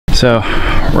So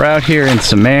we're out here in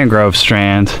some mangrove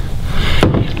strands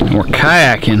and we're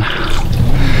kayaking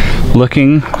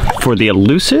looking for the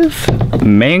elusive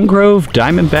Mangrove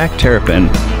Diamondback Terrapin.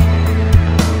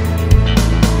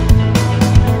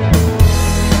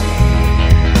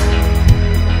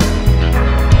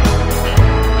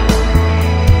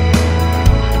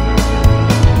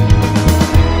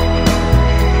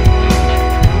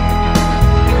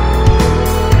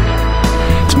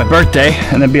 Birthday,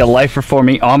 and that'd be a lifer for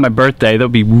me on my birthday. That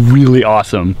would be really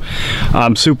awesome.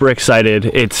 I'm super excited.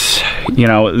 It's, you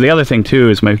know, the other thing too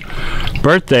is my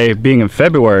birthday being in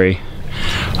February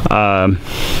kind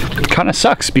of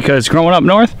sucks because growing up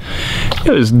north,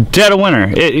 it was dead of winter.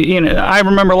 You know, I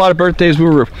remember a lot of birthdays we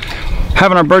were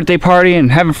having our birthday party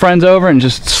and having friends over and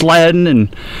just sledding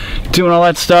and doing all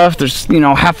that stuff. There's, you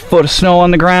know, half a foot of snow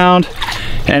on the ground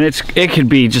and it could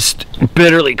be just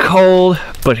bitterly cold,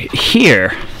 but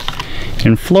here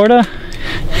in Florida,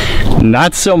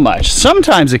 not so much.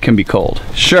 Sometimes it can be cold,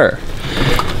 sure,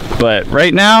 but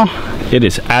right now it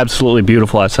is absolutely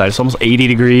beautiful outside. It's almost 80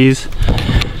 degrees.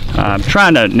 I'm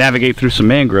trying to navigate through some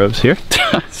mangroves here,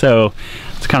 so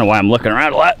that's kind of why I'm looking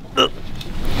around a lot.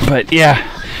 But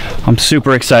yeah, I'm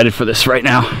super excited for this right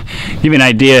now. Give you an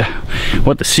idea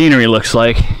what the scenery looks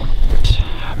like.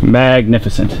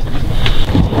 Magnificent.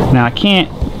 Now I can't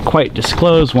quite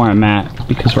disclose where I'm at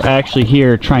because we're actually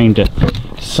here trying to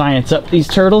science up these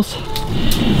turtles.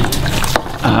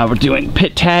 We're doing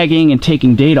pit tagging and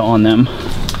taking data on them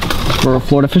for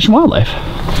Florida Fish and Wildlife.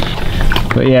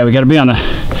 But yeah, we gotta be on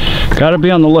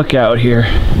the lookout here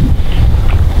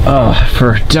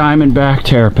for diamondback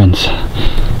terrapins,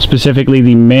 specifically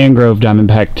the mangrove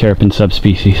diamondback terrapin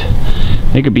subspecies.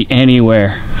 They could be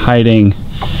anywhere, hiding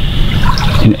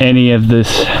in any of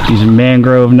these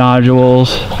mangrove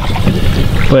nodules.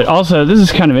 But also, this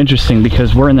is kind of interesting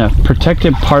because we're in the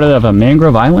protected part of a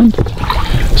mangrove island.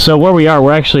 So where we are,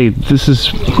 this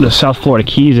is the South Florida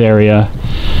Keys area.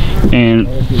 And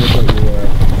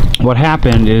what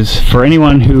happened is, for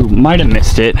anyone who might have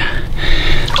missed it,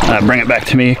 bring it back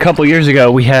to me, a couple years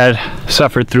ago we had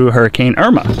suffered through Hurricane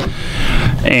Irma.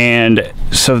 And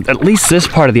so at least this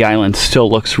part of the island still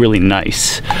looks really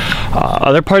nice.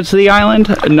 Other parts of the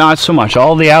island, not so much.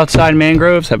 All the outside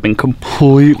mangroves have been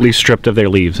completely stripped of their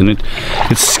leaves, and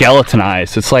it's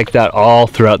skeletonized. It's like that all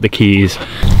throughout the Keys.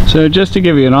 So just to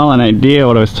give you an idea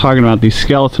what I was talking about, these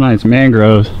skeletonized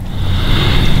mangroves,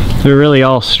 they're really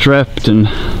all stripped and...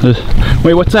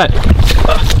 wait, what's that?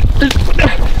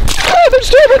 They're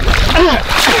stripping!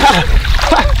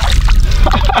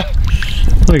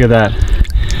 Look at that.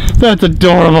 That's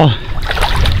adorable.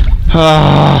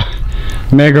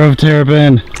 Mangrove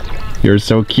terrapin, you're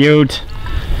so cute.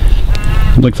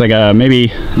 Looks like a maybe,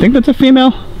 I think that's a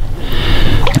female.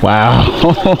 Wow.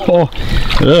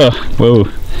 Ugh. Whoa,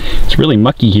 it's really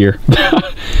mucky here.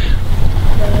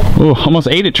 Oh, almost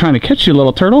ate it trying to catch you,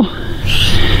 little turtle.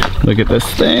 Look at this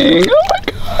thing. Oh my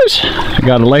gosh, I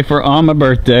got a lifer on my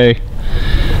birthday.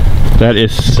 That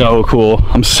is so cool.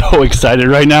 I'm so excited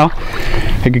right now.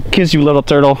 I could kiss you, little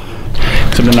turtle,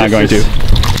 except I'm not going to.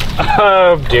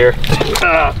 Oh dear.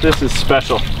 This is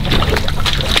special.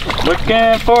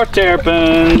 Looking for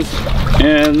terrapins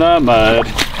in the mud.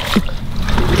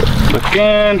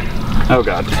 Looking. Oh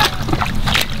god.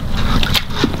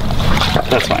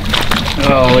 That's fine.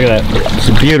 Oh, look at that. It's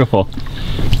beautiful.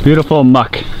 Beautiful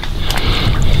muck.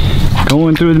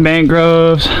 Going through the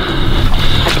mangroves.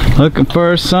 Looking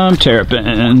for some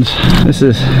terrapins. This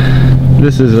is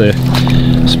a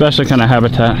special kind of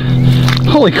habitat.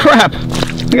 Holy crap!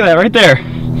 Look at that right there.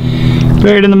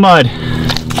 Buried in the mud.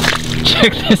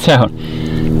 Check this out.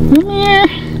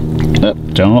 Oh,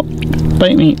 don't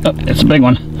bite me. Oh, it's a big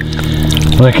one.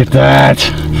 Look at that.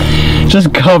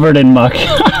 Just covered in muck.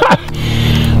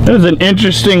 That is an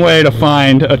interesting way to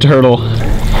find a turtle.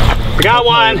 We got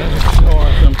one.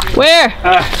 Awesome. Where?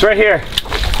 It's right here.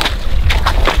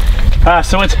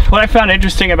 So what I found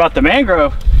interesting about the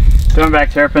mangrove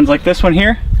diamondback terrapins, like this one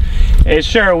here, is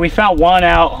sure we found one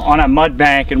out on a mud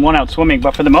bank and one out swimming,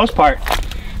 but for the most part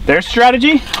their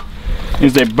strategy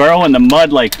is they burrow in the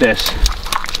mud like this,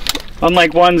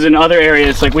 unlike ones in other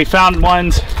areas. Like we found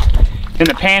ones in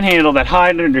the panhandle that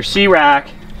hide under sea rack.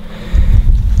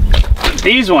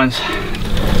 These ones,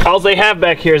 all they have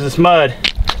back here is this mud.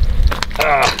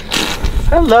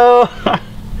 Hello.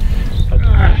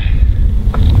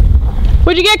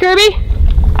 What'd you get, Kirby?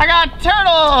 I got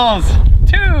turtles!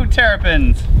 2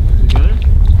 terrapins.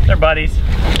 They're buddies.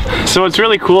 So what's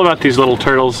really cool about these little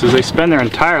turtles is they spend their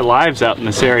entire lives out in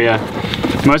this area,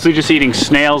 mostly just eating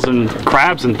snails and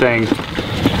crabs and things.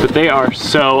 But they are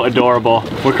so adorable.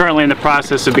 We're currently in the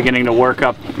process of beginning to work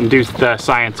up and do the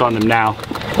science on them now.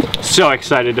 So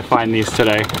excited to find these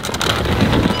today.